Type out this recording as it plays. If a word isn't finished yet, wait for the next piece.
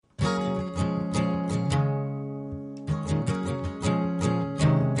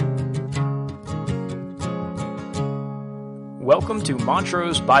Welcome to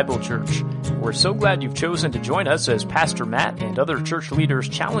Montrose Bible Church. We're so glad you've chosen to join us as Pastor Matt and other church leaders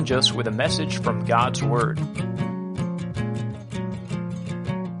challenge us with a message from God's Word.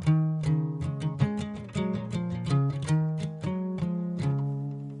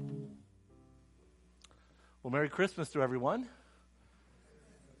 Well, Merry Christmas to everyone.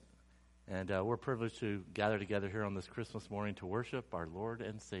 And we're privileged to gather together here on this Christmas morning to worship our Lord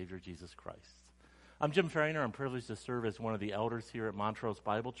and Savior, Jesus Christ. I'm Jim Ferringer. I'm privileged to serve as one of the elders here at Montrose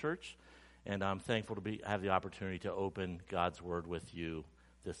Bible Church, and I'm thankful to have the opportunity to open God's Word with you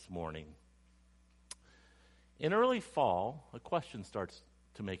this morning. In early fall, a question starts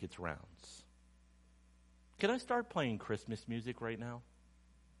to make its rounds. Can I start playing Christmas music right now?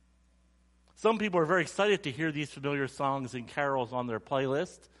 Some people are very excited to hear these familiar songs and carols on their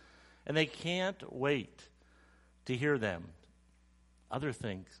playlist, and they can't wait to hear them. Other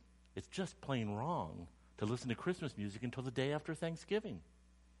things, it's just plain wrong to listen to Christmas music until the day after Thanksgiving.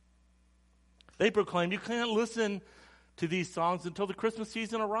 They proclaim you can't listen to these songs until the Christmas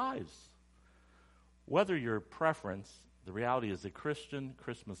season arrives. Whether your preference, the reality is that Christian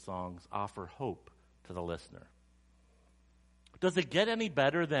Christmas songs offer hope to the listener. Does it get any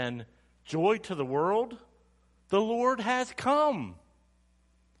better than joy to the world? The Lord has come.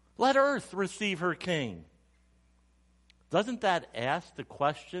 Let earth receive her King. Doesn't that ask the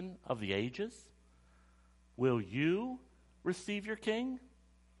question of the ages? Will you receive your King?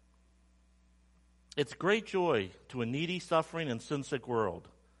 It's great joy to a needy, suffering, and sin-sick world.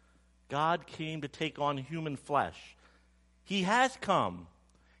 God came to take on human flesh. He has come.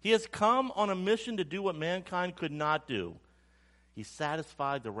 He has come on a mission to do what mankind could not do. He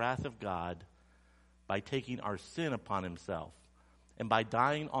satisfied the wrath of God by taking our sin upon himself and by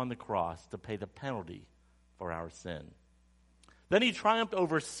dying on the cross to pay the penalty for our sin. Then he triumphed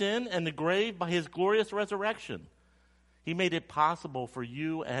over sin and the grave by his glorious resurrection. He made it possible for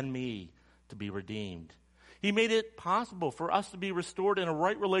you and me to be redeemed. He made it possible for us to be restored in a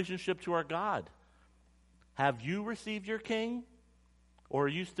right relationship to our God. Have you received your King, or are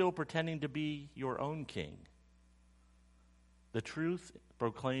you still pretending to be your own king? The truth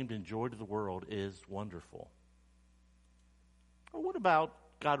proclaimed in joy to the world is wonderful. Or what about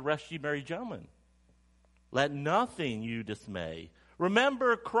God rest ye merry gentlemen? Let nothing you dismay.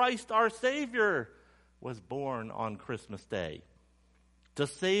 Remember, Christ our Savior was born on Christmas Day to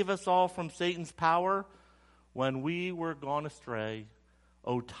save us all from Satan's power when we were gone astray.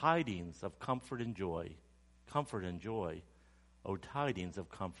 O tidings of comfort and joy, comfort and joy. O tidings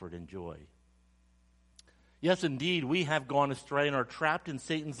of comfort and joy. Yes, indeed, we have gone astray and are trapped in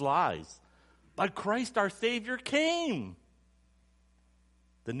Satan's lies. But Christ our Savior came.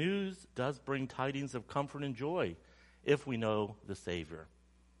 The news does bring tidings of comfort and joy if we know the Savior.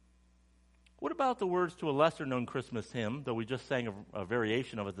 What about the words to a lesser-known Christmas hymn, though we just sang a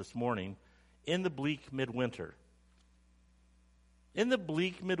variation of it this morning, In the Bleak Midwinter? In the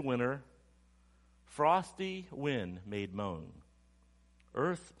bleak midwinter, frosty wind made moan.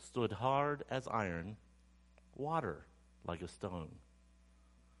 Earth stood hard as iron, water like a stone.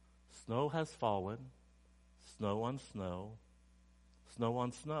 Snow has fallen, snow on snow, snow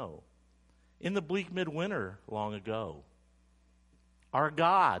on snow, in the bleak midwinter long ago. Our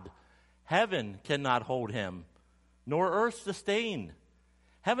God, heaven cannot hold him, nor earth sustain.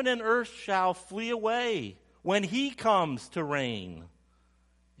 Heaven and earth shall flee away when he comes to reign.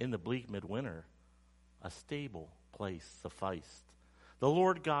 In the bleak midwinter, a stable place sufficed. The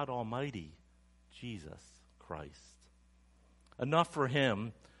Lord God Almighty, Jesus Christ. Enough for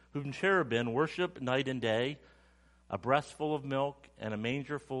him whom cherubim worship night and day, a breast full of milk and a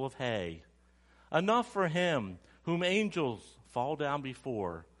manger full of hay. Enough for him whom angels fall down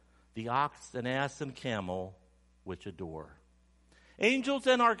before, the ox and ass and camel which adore. Angels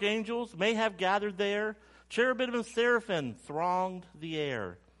and archangels may have gathered there, cherubim and seraphim thronged the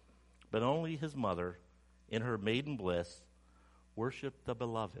air, but only his mother, in her maiden bliss, worshiped the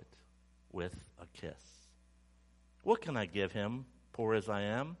beloved with a kiss. What can I give him, poor as I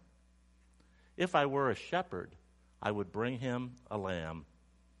am? If I were a shepherd, I would bring him a lamb.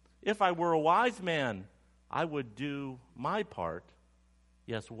 If I were a wise man, I would do my part.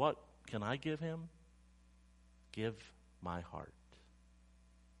 Yes, what can I give him? Give my heart.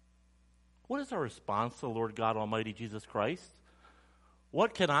 What is our response to the Lord God Almighty Jesus Christ?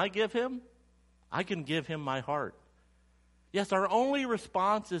 What can I give him? I can give him my heart. Yes, our only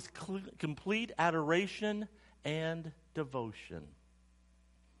response is complete adoration and devotion.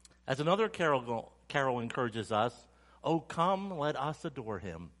 As another carol encourages us, "Oh, come, let us adore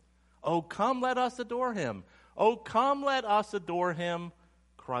him. Oh, come, let us adore him. Oh, come, let us adore him,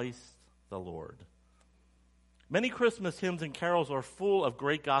 Christ the Lord." Many Christmas hymns and carols are full of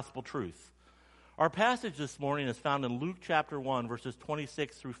great gospel truth. Our passage this morning is found in Luke chapter 1, verses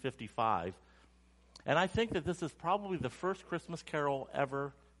 26 through 55. And I think that this is probably the first Christmas carol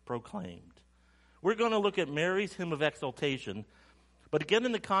ever proclaimed. We're going to look at Mary's hymn of exaltation, but again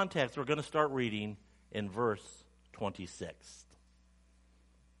in the context, we're going to start reading in verse 26.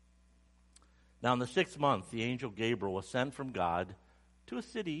 Now in the 6th month, the angel Gabriel was sent from God to a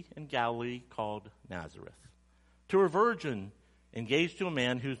city in Galilee called Nazareth, to a virgin engaged to a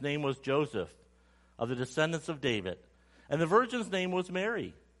man whose name was Joseph, of the descendants of David. And the virgin's name was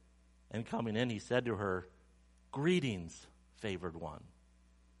Mary. And coming in, he said to her, "Greetings, favored one.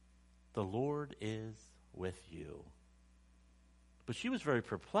 The Lord is with you." But she was very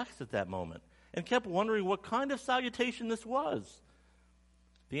perplexed at that moment and kept wondering what kind of salutation this was.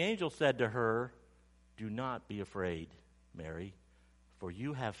 The angel said to her, "Do not be afraid, Mary, for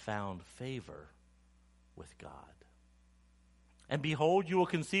you have found favor with God. And behold, you will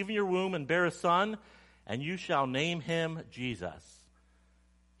conceive in your womb and bear a son, and you shall name him Jesus.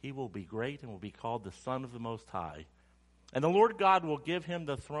 He will be great and will be called the Son of the Most High. And the Lord God will give him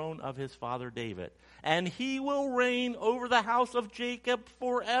the throne of his father David. And he will reign over the house of Jacob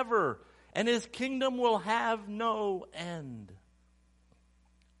forever, and his kingdom will have no end."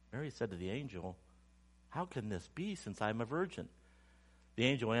 Mary said to the angel, "How can this be, since I am a virgin?" The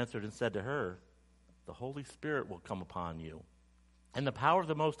angel answered and said to her, "The Holy Spirit will come upon you, and the power of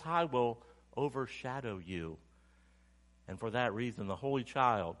the Most High will overshadow you. And for that reason, the Holy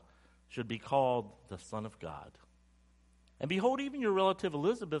Child should be called the Son of God. And behold, even your relative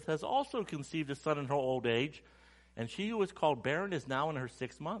Elizabeth has also conceived a son in her old age, and she who is called barren is now in her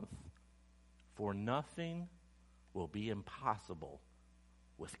 6th month. For nothing will be impossible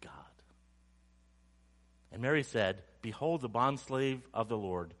with God." And Mary said, "Behold, the bondslave of the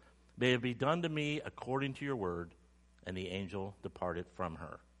Lord, may it be done to me according to your word." And the angel departed from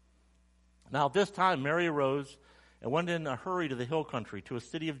her. Now at this time Mary arose and went in a hurry to the hill country, to a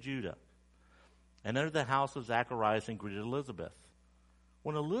city of Judah, and entered the house of Zacharias and greeted Elizabeth.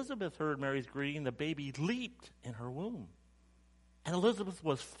 When Elizabeth heard Mary's greeting, the baby leaped in her womb. And Elizabeth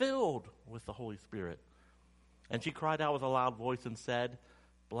was filled with the Holy Spirit. And she cried out with a loud voice and said,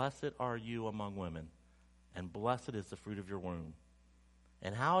 "Blessed are you among women, and blessed is the fruit of your womb.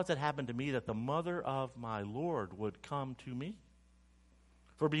 And how has it happened to me that the mother of my Lord would come to me?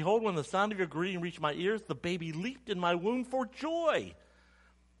 For behold, when the sound of your greeting reached my ears, the baby leaped in my womb for joy.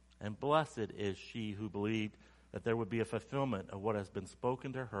 And blessed is she who believed that there would be a fulfillment of what has been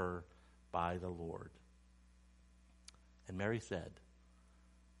spoken to her by the Lord." And Mary said,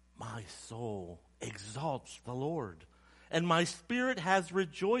 "My soul exalts the Lord, and my spirit has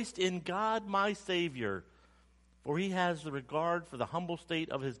rejoiced in God my Savior, for he has the regard for the humble state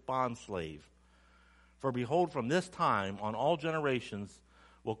of his bondslave. For behold, from this time on all generations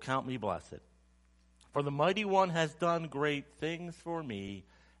will count me blessed. For the Mighty One has done great things for me,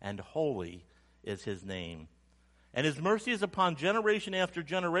 and holy is his name. And his mercy is upon generation after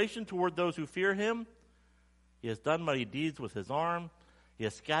generation toward those who fear him. He has done mighty deeds with his arm. He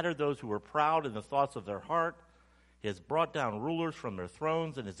has scattered those who were proud in the thoughts of their heart. He has brought down rulers from their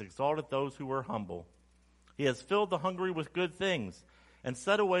thrones and has exalted those who were humble. He has filled the hungry with good things and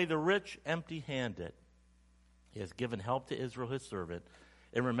set away the rich empty-handed. He has given help to Israel his servant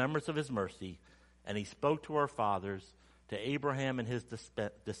in remembrance of his mercy, and he spoke to our fathers, to Abraham and his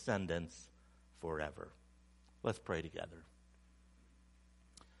descendants forever." Let's pray together.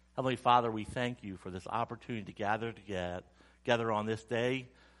 Heavenly Father, we thank you for this opportunity to gather together on this day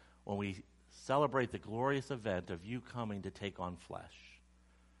when we celebrate the glorious event of you coming to take on flesh.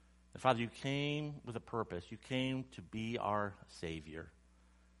 And Father, you came with a purpose. You came to be our Savior.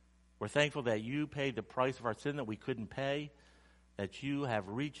 We're thankful that you paid the price of our sin that we couldn't pay, that you have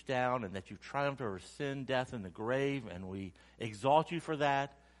reached down and that you've triumphed over sin, death, and the grave, and we exalt you for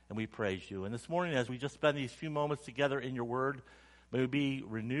that, and we praise you. And this morning, as we just spend these few moments together in your word, may we be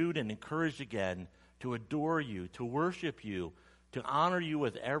renewed and encouraged again to adore you, to worship you, to honor you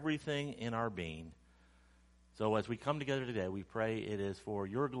with everything in our being. So as we come together today, we pray it is for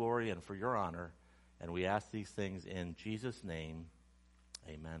your glory and for your honor, and we ask these things in Jesus' name.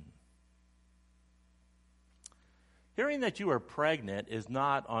 Amen. Hearing that you are pregnant is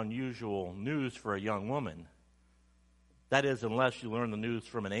not unusual news for a young woman. That is, unless you learn the news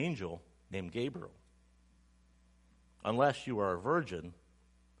from an angel named Gabriel. Unless you are a virgin,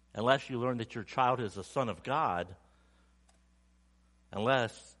 unless you learn that your child is a son of God,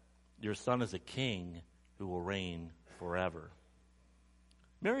 unless your son is a king who will reign forever.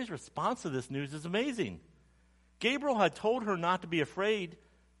 Mary's response to this news is amazing. Gabriel had told her not to be afraid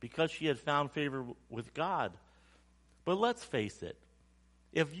because she had found favor with God. But let's face it,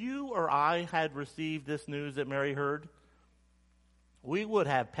 if you or I had received this news that Mary heard, we would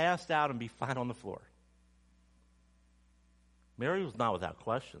have passed out and be flat on the floor. Mary was not without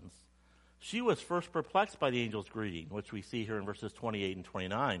questions. She was first perplexed by the angel's greeting, which we see here in verses 28 and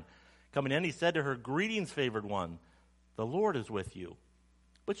 29. Coming in, he said to her, "Greetings, favored one, the Lord is with you."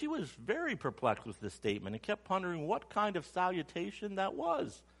 But she was very perplexed with this statement and kept pondering what kind of salutation that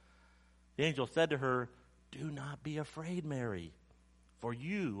was. The angel said to her, "Do not be afraid, Mary, for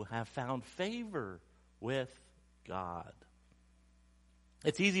you have found favor with God."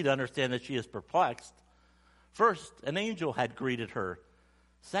 It's easy to understand that she is perplexed. First, an angel had greeted her.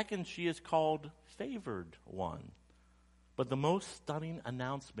 Second, she is called favored one. But the most stunning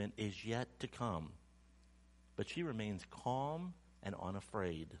announcement is yet to come. But she remains calm and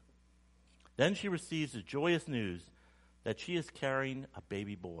unafraid. Then she receives the joyous news that she is carrying a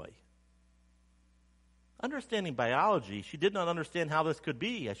baby boy. Understanding biology, she did not understand how this could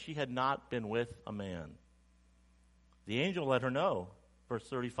be, as she had not been with a man. The angel let her know, verse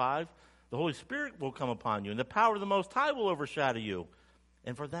 35, "The Holy Spirit will come upon you, and the power of the Most High will overshadow you.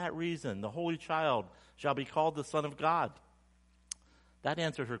 And for that reason, the Holy Child shall be called the Son of God." That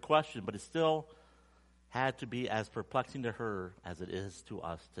answered her question, but it still had to be as perplexing to her as it is to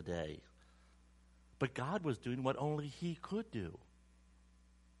us today. But God was doing what only He could do.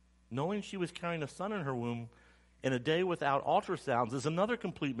 Knowing she was carrying a son in her womb in a day without ultrasounds is another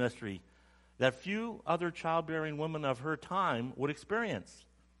complete mystery that few other childbearing women of her time would experience.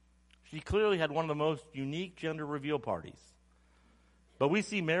 She clearly had one of the most unique gender reveal parties. But we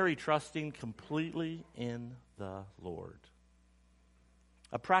see Mary trusting completely in the Lord.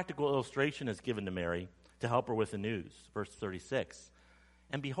 A practical illustration is given to Mary to help her with the news. Verse 36,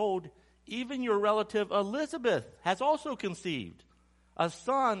 "And behold, even your relative Elizabeth has also conceived a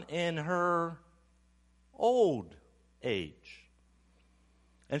son in her old age.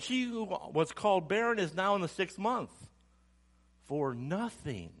 And she who was called barren is now in the 6th month. For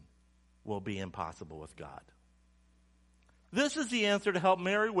nothing will be impossible with God." This is the answer to help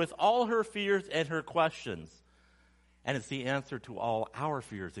Mary with all her fears and her questions. And it's the answer to all our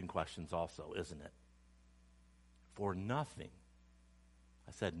fears and questions also, isn't it? For nothing,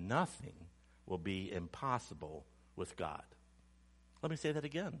 I said nothing, will be impossible with God. Let me say that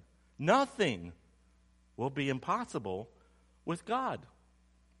again. Nothing will be impossible with God.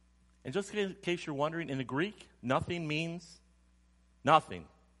 And just in case you're wondering, in the Greek, nothing means nothing.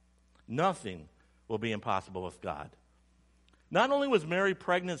 Nothing will be impossible with God. Not only was Mary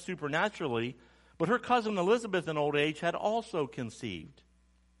pregnant supernaturally, but her cousin Elizabeth in old age had also conceived.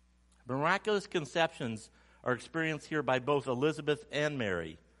 Miraculous conceptions are experienced here by both Elizabeth and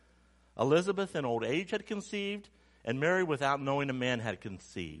Mary. Elizabeth in old age had conceived, and Mary without knowing a man had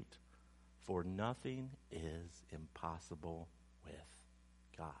conceived. For nothing is impossible with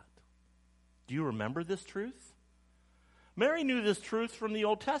God. Do you remember this truth? Mary knew this truth from the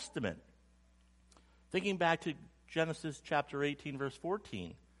Old Testament. Thinking back to Genesis chapter 18, verse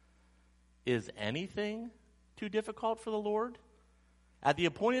 14. "Is anything too difficult for the Lord? At the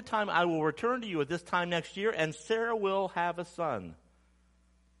appointed time I will return to you at this time next year, and Sarah will have a son."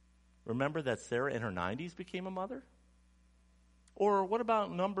 Remember that Sarah in her 90s became a mother? Or what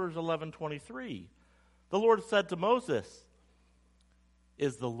about Numbers 11:23? The Lord said to Moses,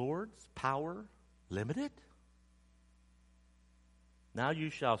 "Is the Lord's power limited? Now you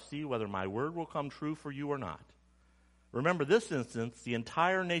shall see whether my word will come true for you or not." Remember this instance, the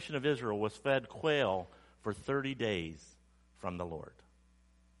entire nation of Israel was fed quail for 30 days from the Lord.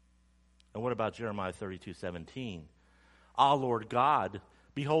 And what about Jeremiah 32:17? "Ah, Lord God,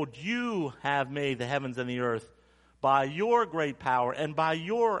 behold, you have made the heavens and the earth by your great power and by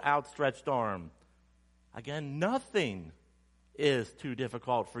your outstretched arm." Again, nothing is too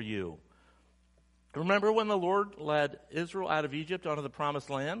difficult for you. Remember when the Lord led Israel out of Egypt onto the promised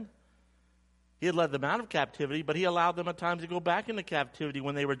land? He had led them out of captivity, but he allowed them at times to go back into captivity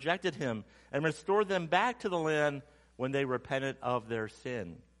when they rejected him, and restored them back to the land when they repented of their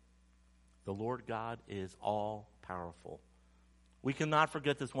sin. The Lord God is all-powerful. We cannot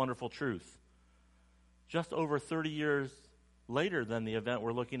forget this wonderful truth. Just over 30 years later than the event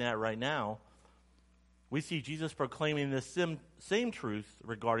we're looking at right now, we see Jesus proclaiming this same truth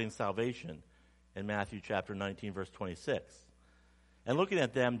regarding salvation in Matthew chapter 19, verse 26. And looking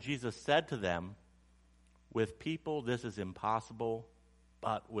at them, Jesus said to them, "With people this is impossible,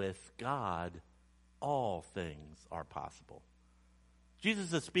 but with God all things are possible."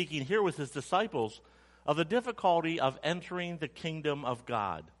 Jesus is speaking here with his disciples of the difficulty of entering the kingdom of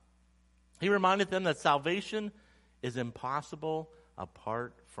God. He reminded them that salvation is impossible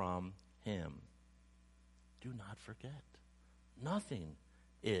apart from him. do not forget. Nothing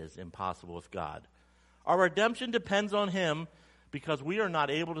is impossible with God. Our redemption depends on him because we are not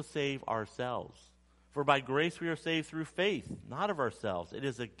able to save ourselves. For by grace we are saved through faith, not of ourselves. It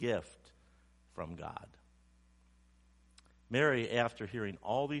is a gift from God. Mary, after hearing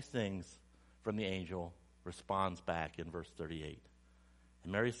all these things from the angel, responds back in verse 38.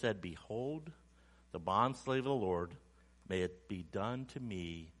 And Mary said, "Behold, the bondslave of the Lord, may it be done to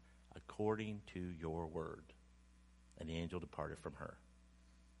me according to your word." And the angel departed from her.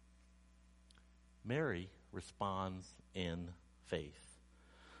 Mary responds in faith.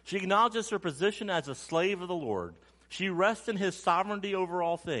 She acknowledges her position as a slave of the Lord. She rests in his sovereignty over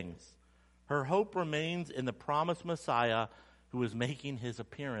all things. Her hope remains in the promised Messiah who is making his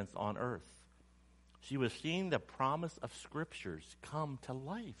appearance on earth. She was seeing the promise of Scriptures come to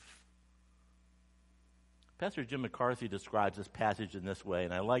life. Pastor Jim McCarthy describes this passage in this way,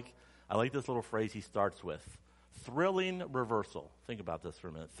 and I like this little phrase he starts with. Thrilling reversal. Think about this for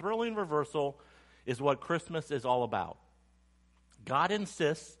a minute. Thrilling reversal is what Christmas is all about. God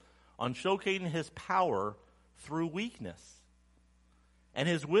insists on showcasing his power through weakness and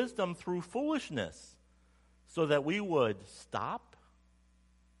his wisdom through foolishness so that we would stop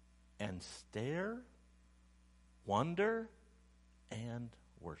and stare, wonder, and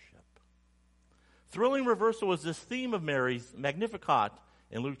worship. Thrilling reversal is this theme of Mary's Magnificat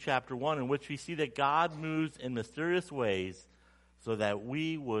in Luke chapter 1, in which we see that God moves in mysterious ways so that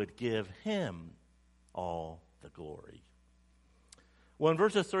we would give him all the glory. Well, in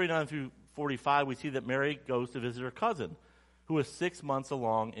verses 39 through 45, we see that Mary goes to visit her cousin, who is 6 months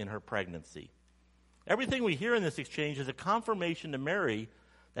along in her pregnancy. Everything we hear in this exchange is a confirmation to Mary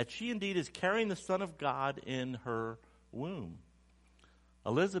that she indeed is carrying the Son of God in her womb.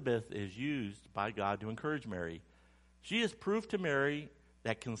 Elizabeth is used by God to encourage Mary. She is proof to Mary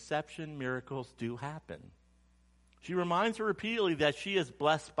that conception miracles do happen. She reminds her repeatedly that she is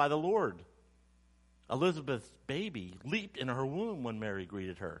blessed by the Lord. Elizabeth's baby leaped in her womb when Mary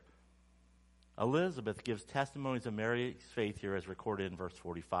greeted her. Elizabeth gives testimonies of Mary's faith here as recorded in verse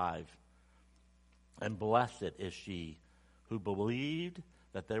 45. And blessed is she who believed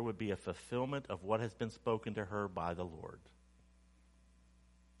that there would be a fulfillment of what has been spoken to her by the Lord.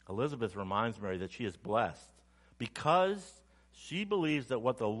 Elizabeth reminds Mary that she is blessed because she believes that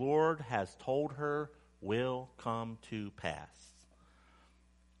what the Lord has told her will come to pass.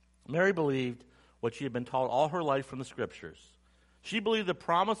 Mary believed what she had been taught all her life from the Scriptures. She believed the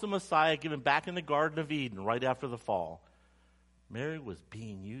promise of Messiah given back in the Garden of Eden right after the fall. Mary was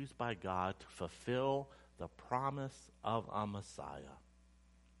being used by God to fulfill the promise of a Messiah.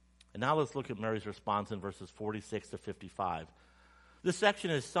 And now let's look at Mary's response in verses 46 to 55. This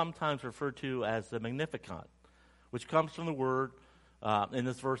section is sometimes referred to as the Magnificat, which comes from the word in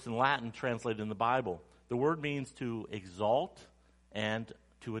this verse in Latin translated in the Bible. The word means to exalt and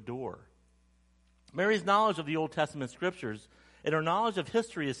to adore. Mary's knowledge of the Old Testament Scriptures and her knowledge of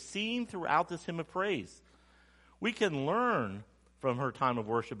history is seen throughout this hymn of praise. We can learn from her time of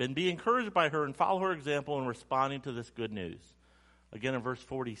worship and be encouraged by her and follow her example in responding to this good news. Again, in verse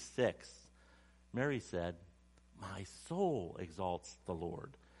 46, Mary said, "My soul exalts the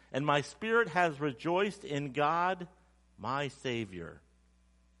Lord, and my spirit has rejoiced in God, my Savior."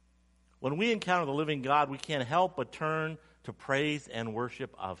 When we encounter the living God, we can't help but turn to praise and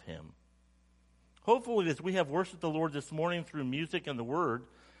worship of him. Hopefully, as we have worshiped the Lord this morning through music and the Word,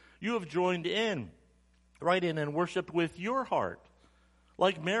 you have joined right in and worshiped with your heart.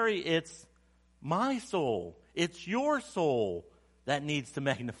 Like Mary, it's my soul, it's your soul that needs to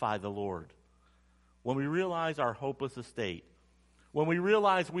magnify the Lord. When we realize our hopeless estate, when we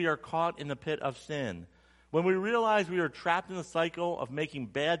realize we are caught in the pit of sin, when we realize we are trapped in the cycle of making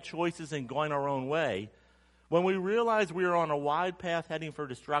bad choices and going our own way, when we realize we are on a wide path heading for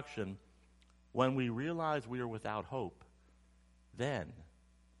destruction, when we realize we are without hope, then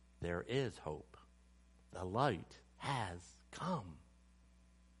there is hope. The light has come.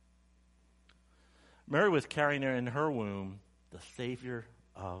 Mary was carrying in her womb the Savior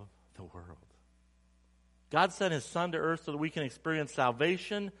of the world. God sent his Son to earth so that we can experience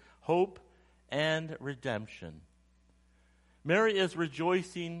salvation, hope, and redemption. Mary is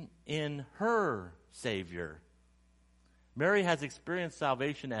rejoicing in her Savior. Mary has experienced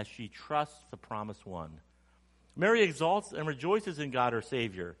salvation as she trusts the promised one. Mary exalts and rejoices in God, her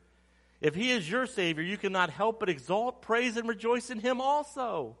Savior. If he is your Savior, you cannot help but exalt, praise, and rejoice in him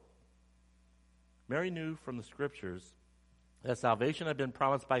also. Mary knew from the Scriptures that salvation had been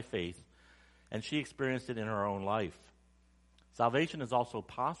promised by faith, and she experienced it in her own life. Salvation is also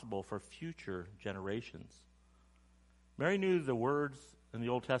possible for future generations. Mary knew the words in the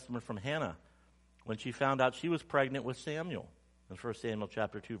Old Testament from Hannah, when she found out she was pregnant with Samuel in 1 Samuel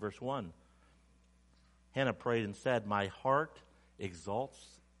chapter 2, verse 1. Hannah prayed and said, "My heart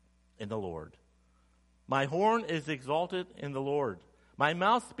exalts in the Lord. My horn is exalted in the Lord. My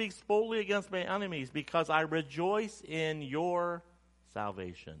mouth speaks boldly against my enemies because I rejoice in your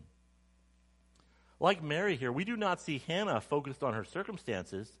salvation." Like Mary here, we do not see Hannah focused on her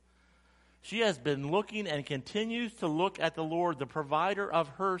circumstances. She has been looking and continues to look at the Lord, the provider of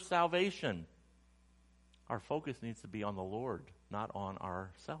her salvation. Our focus needs to be on the Lord, not on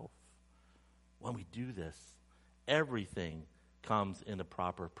ourselves. When we do this, everything comes into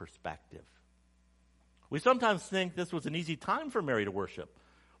proper perspective. We sometimes think this was an easy time for Mary to worship.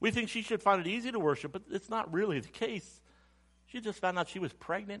 We think she should find it easy to worship, but it's not really the case. She just found out she was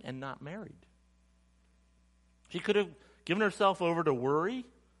pregnant and not married. She could have given herself over to worry,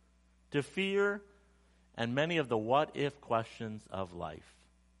 to fear, and many of the what-if questions of life.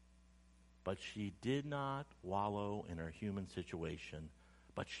 But she did not wallow in her human situation,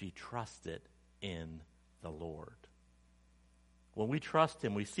 but she trusted in the Lord. When we trust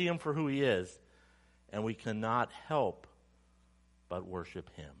him, we see him for who he is, and we cannot help but worship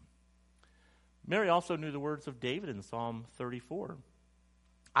him. Mary also knew the words of David in Psalm 34.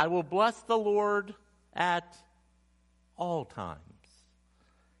 "I will bless the Lord at all times.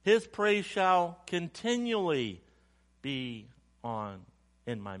 His praise shall continually be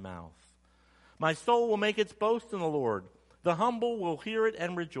in my mouth. My soul will make its boast in the Lord. The humble will hear it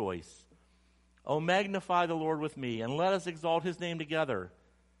and rejoice. O magnify the Lord with me, and let us exalt his name together.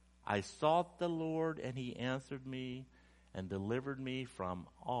 I sought the Lord, and he answered me and delivered me from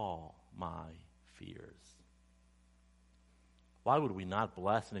all my fears." Why would we not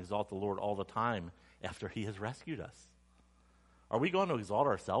bless and exalt the Lord all the time after he has rescued us? Are we going to exalt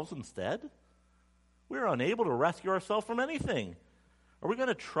ourselves instead? We're unable to rescue ourselves from anything. Are we going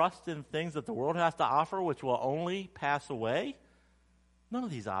to trust in things that the world has to offer which will only pass away? None of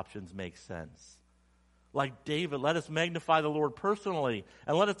these options make sense. Like David, let us magnify the Lord personally,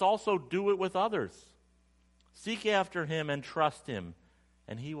 and let us also do it with others. Seek after him and trust him,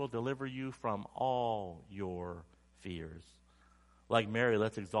 and he will deliver you from all your fears. Like Mary,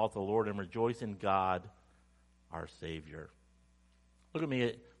 let's exalt the Lord and rejoice in God, our Savior.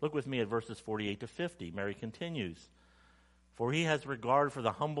 Look with me at verses 48 to 50. Mary continues, "For he has regard for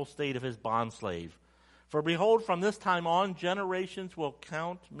the humble state of his bondslave. For behold, from this time on, generations will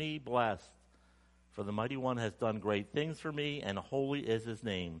count me blessed. For the Mighty One has done great things for me, and holy is his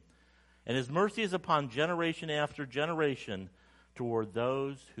name. And his mercy is upon generation after generation toward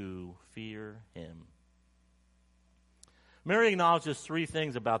those who fear him." Mary acknowledges three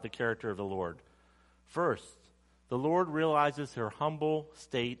things about the character of the Lord. First, the Lord realizes her humble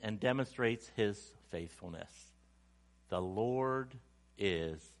state and demonstrates his faithfulness. The Lord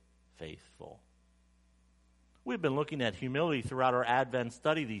is faithful. We've been looking at humility throughout our Advent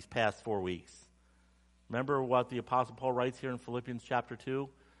study these past 4 weeks. Remember what the Apostle Paul writes here in Philippians chapter 2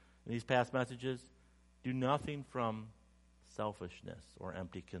 in these past messages? "Do nothing from selfishness or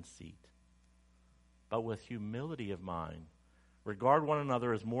empty conceit, but with humility of mind, regard one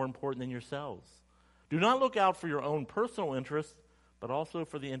another as more important than yourselves. Do not look out for your own personal interests, but also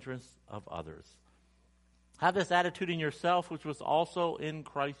for the interests of others. Have this attitude in yourself, which was also in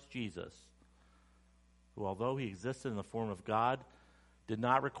Christ Jesus, who, although he existed in the form of God, did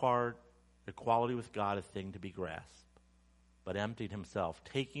not require equality with God a thing to be grasped, but emptied himself,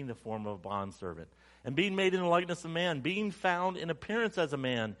 taking the form of a bondservant, and being made in the likeness of man, being found in appearance as a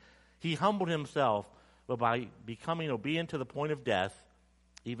man, he humbled himself, but by becoming obedient to the point of death,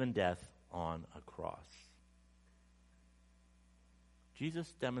 even death on a cross."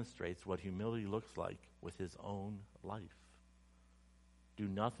 Jesus demonstrates what humility looks like with his own life. Do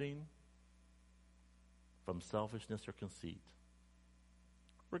nothing from selfishness or conceit.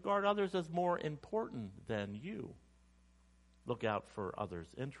 Regard others as more important than you. Look out for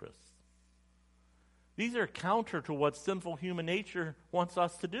others' interests. These are counter to what sinful human nature wants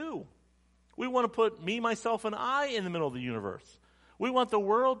us to do. We want to put me, myself, and I in the middle of the universe. We want the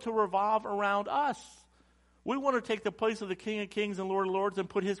world to revolve around us. We want to take the place of the King of Kings and Lord of Lords and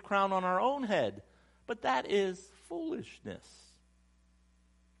put his crown on our own head. But that is foolishness.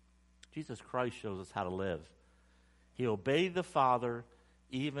 Jesus Christ shows us how to live. He obeyed the Father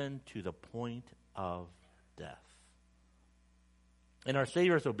even to the point of death. In our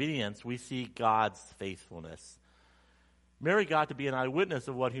Savior's obedience, we see God's faithfulness. Mary got to be an eyewitness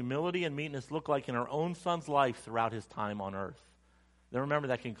of what humility and meekness look like in her own son's life throughout his time on earth. Now remember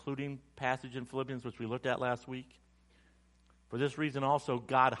that concluding passage in Philippians, which we looked at last week? For this reason also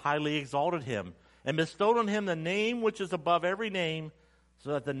God highly exalted him and bestowed on him the name which is above every name,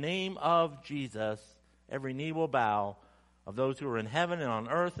 so that the name of Jesus, every knee will bow, of those who are in heaven and on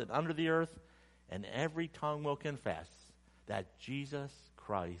earth and under the earth, and every tongue will confess that Jesus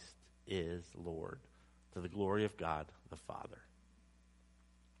Christ is Lord, to the glory of God the Father.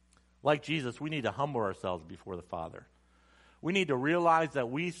 Like Jesus, we need to humble ourselves before the Father. We need to realize that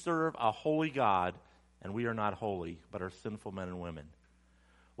we serve a holy God, and we are not holy, but are sinful men and women.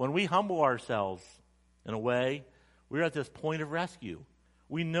 When we humble ourselves, in a way, we're at this point of rescue.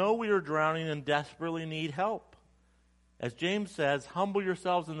 We know we are drowning and desperately need help. As James says, humble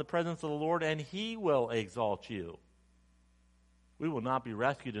yourselves in the presence of the Lord, and he will exalt you. We will not be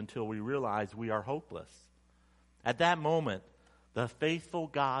rescued until we realize we are hopeless. At that moment, the faithful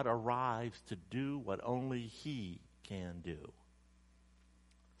God arrives to do what only he can do.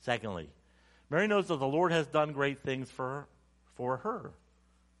 Secondly, Mary knows that the Lord has done great things for her.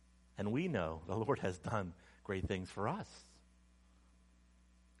 And we know the Lord has done great things for us.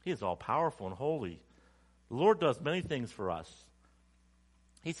 He is all-powerful and holy. The Lord does many things for us.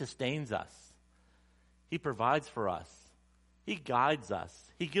 He sustains us. He provides for us. He guides us.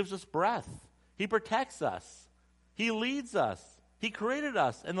 He gives us breath. He protects us. He leads us. He created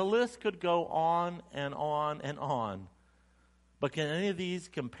us. And the list could go on and on and on. But can any of these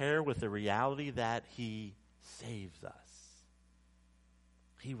compare with the reality that he saves us?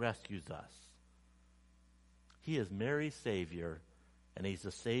 He rescues us. He is Mary's Savior, and he's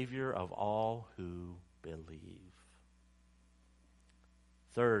the Savior of all who believe.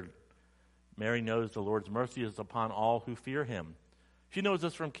 Third, Mary knows the Lord's mercy is upon all who fear him. She knows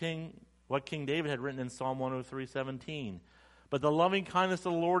this from what King David had written in Psalm 103:17. But the loving kindness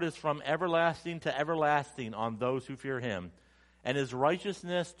of the Lord is from everlasting to everlasting on those who fear him, and his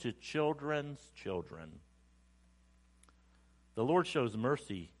righteousness to children's children. The Lord shows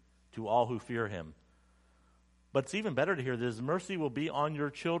mercy to all who fear him. But it's even better to hear this. Mercy will be on your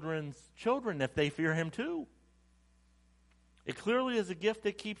children's children if they fear him too. It clearly is a gift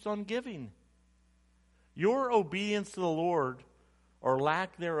that keeps on giving. Your obedience to the Lord, or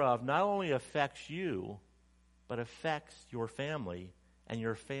lack thereof, not only affects you, but affects your family and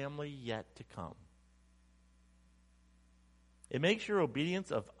your family yet to come. It makes your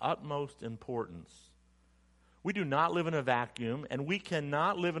obedience of utmost importance. We do not live in a vacuum, and we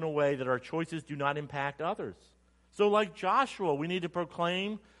cannot live in a way that our choices do not impact others. So like Joshua, we need to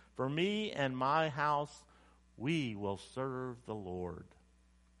proclaim, for me and my house, we will serve the Lord.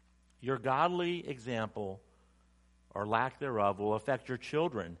 Your godly example, or lack thereof, will affect your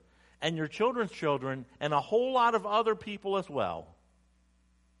children, and your children's children, and a whole lot of other people as well.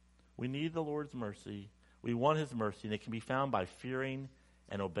 We need the Lord's mercy. We want his mercy, and it can be found by fearing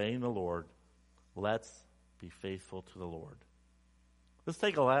and obeying the Lord. Let's be faithful to the Lord. Let's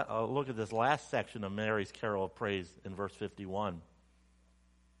take a look at this last section of Mary's carol of praise in verse 51.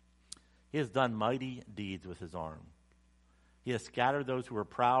 He has done mighty deeds with his arm. He has scattered those who are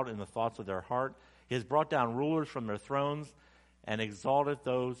proud in the thoughts of their heart. He has brought down rulers from their thrones and exalted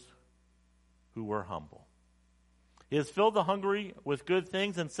those who were humble. He has filled the hungry with good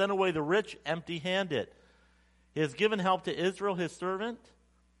things and sent away the rich empty-handed. He has given help to Israel, his servant,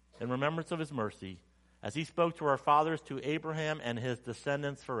 in remembrance of his mercy, as he spoke to our fathers, to Abraham and his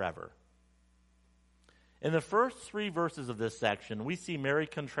descendants forever. In the first 3 verses of this section, we see Mary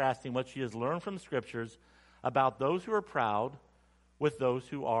contrasting what she has learned from the Scriptures about those who are proud with those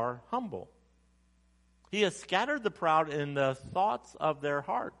who are humble. He has scattered the proud in the thoughts of their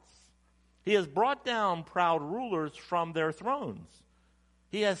hearts. He has brought down proud rulers from their thrones.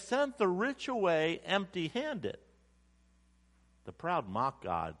 He has sent the rich away empty-handed. The proud mock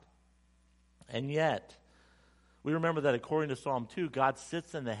God. And yet, we remember that according to Psalm 2, God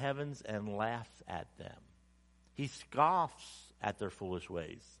sits in the heavens and laughs at them. He scoffs at their foolish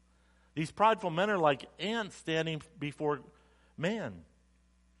ways. These prideful men are like ants standing before man.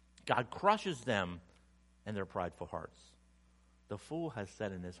 God crushes them and their prideful hearts. The fool has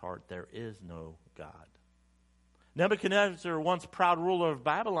said in his heart, there is no God. Nebuchadnezzar, once proud ruler of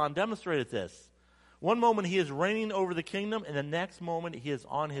Babylon, demonstrated this. One moment he is reigning over the kingdom, and the next moment he is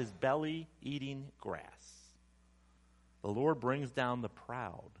on his belly eating grass. The Lord brings down the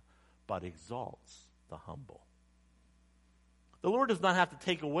proud, but exalts the humble. The Lord does not have to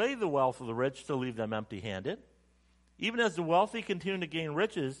take away the wealth of the rich to leave them empty-handed. Even as the wealthy continue to gain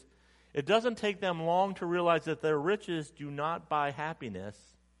riches, it doesn't take them long to realize that their riches do not buy happiness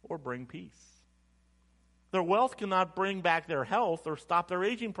or bring peace. Their wealth cannot bring back their health or stop their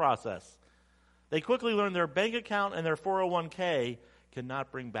aging process. They quickly learn their bank account and their 401k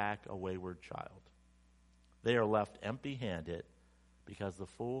cannot bring back a wayward child. They are left empty-handed because the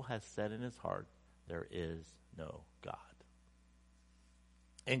fool has said in his heart, there is no God.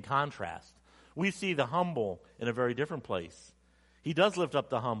 In contrast, we see the humble in a very different place. He does lift up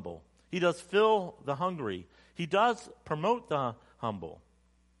the humble. He does fill the hungry. He does promote the humble.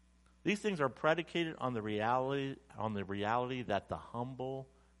 These things are predicated on the reality that the humble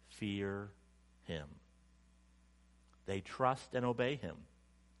fear him. They trust and obey him.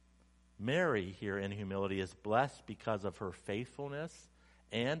 Mary here in humility is blessed because of her faithfulness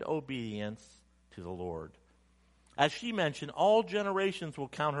and obedience to the Lord. As she mentioned, all generations will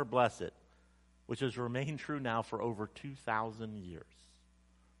count her blessed, which has remained true now for over 2,000 years.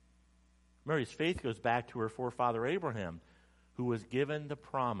 Mary's faith goes back to her forefather Abraham, who was given the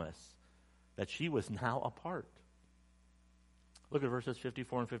promise that she was now a part. Look at verses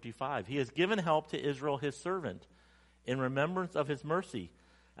 54 and 55. He has given help to Israel, his servant, in remembrance of his mercy,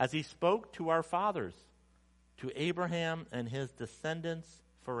 as he spoke to our fathers, to Abraham and his descendants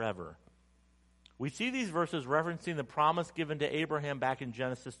forever. We see these verses referencing the promise given to Abraham back in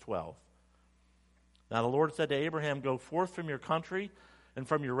Genesis 12. Now the Lord said to Abraham, "Go forth from your country and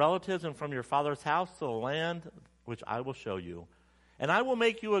from your relatives and from your father's house to the land which I will show you. And I will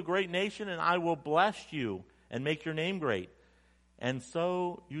make you a great nation, and I will bless you and make your name great. And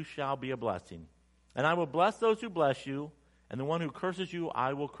so you shall be a blessing. And I will bless those who bless you, and the one who curses you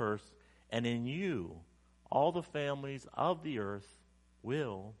I will curse. And in you all the families of the earth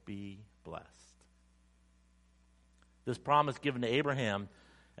will be blessed." This promise given to Abraham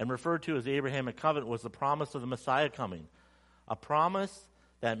and referred to as the Abrahamic covenant was the promise of the Messiah coming, a promise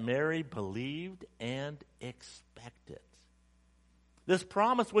that Mary believed and expected. This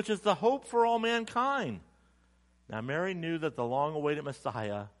promise, which is the hope for all mankind. Now, Mary knew that the long-awaited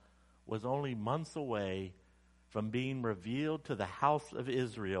Messiah was only months away from being revealed to the house of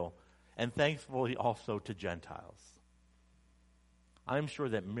Israel, and thankfully also to Gentiles. I'm sure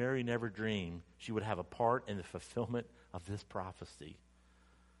that Mary never dreamed she would have a part in the fulfillment of this prophecy,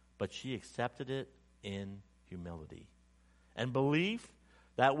 but she accepted it in humility and belief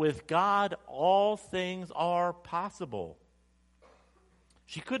that with God all things are possible.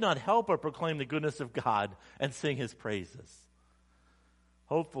 She could not help but proclaim the goodness of God and sing his praises.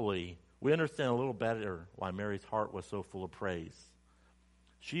 Hopefully, we understand a little better why Mary's heart was so full of praise.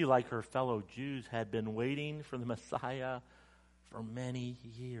 She, like her fellow Jews, had been waiting for the Messiah for many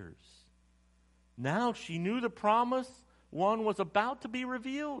years. Now she knew the promised one was about to be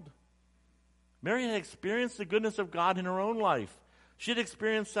revealed. Mary had experienced the goodness of God in her own life. She had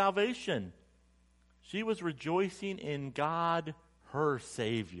experienced salvation. She was rejoicing in God, her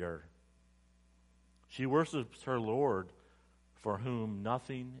Savior. She worships her Lord, for whom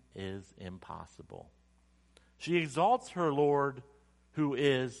nothing is impossible. She exalts her Lord, who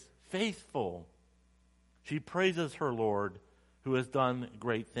is faithful. She praises her Lord, who has done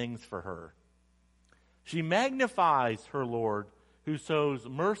great things for her. She magnifies her Lord, who shows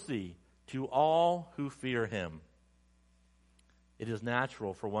mercy to all who fear him. It is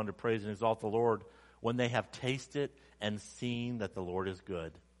natural for one to praise and exalt the Lord when they have tasted and seen that the Lord is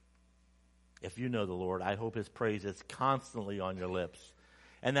good. If you know the Lord, I hope his praise is constantly on your lips,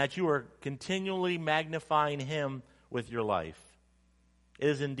 and that you are continually magnifying him with your life. It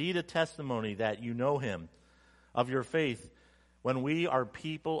is indeed a testimony that you know him, of your faith, when we are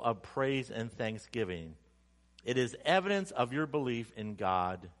people of praise and thanksgiving. It is evidence of your belief in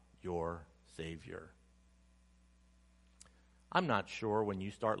God, your Savior. I'm not sure when you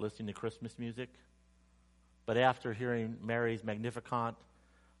start listening to Christmas music, but after hearing Mary's Magnificat,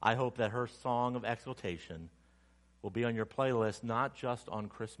 I hope that her song of exaltation will be on your playlist not just on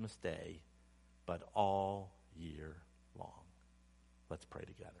Christmas Day, but all year long. Let's pray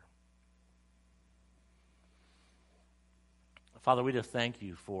together. Father, we just thank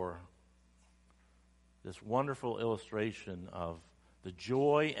you for this wonderful illustration of the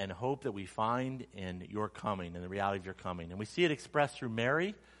joy and hope that we find in your coming and the reality of your coming. And we see it expressed through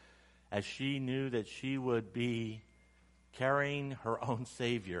Mary as she knew that she would be carrying her own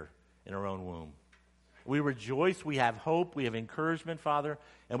Savior in her own womb. We rejoice, we have hope, we have encouragement, Father,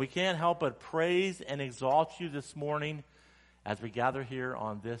 and we can't help but praise and exalt you this morning as we gather here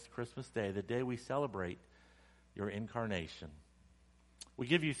on this Christmas Day, the day we celebrate your incarnation. We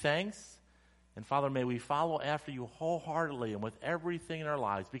give you thanks, and Father, may we follow after you wholeheartedly and with everything in our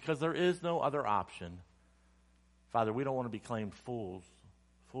lives, because there is no other option. Father, we don't want to be claimed fools.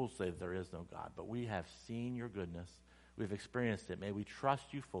 Fools say that there is no God, but we have seen your goodness. We've experienced it. May we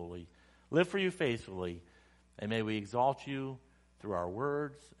trust you fully, live for you faithfully, and may we exalt you through our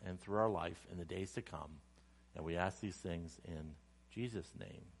words and through our life in the days to come. And we ask these things in Jesus'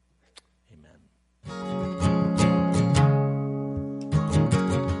 name. Amen.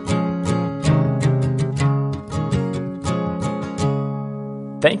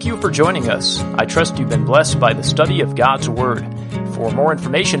 Thank you for joining us. I trust you've been blessed by the study of God's Word. For more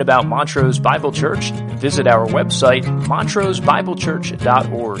information about Montrose Bible Church, visit our website,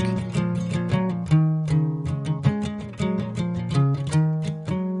 montrosebiblechurch.org.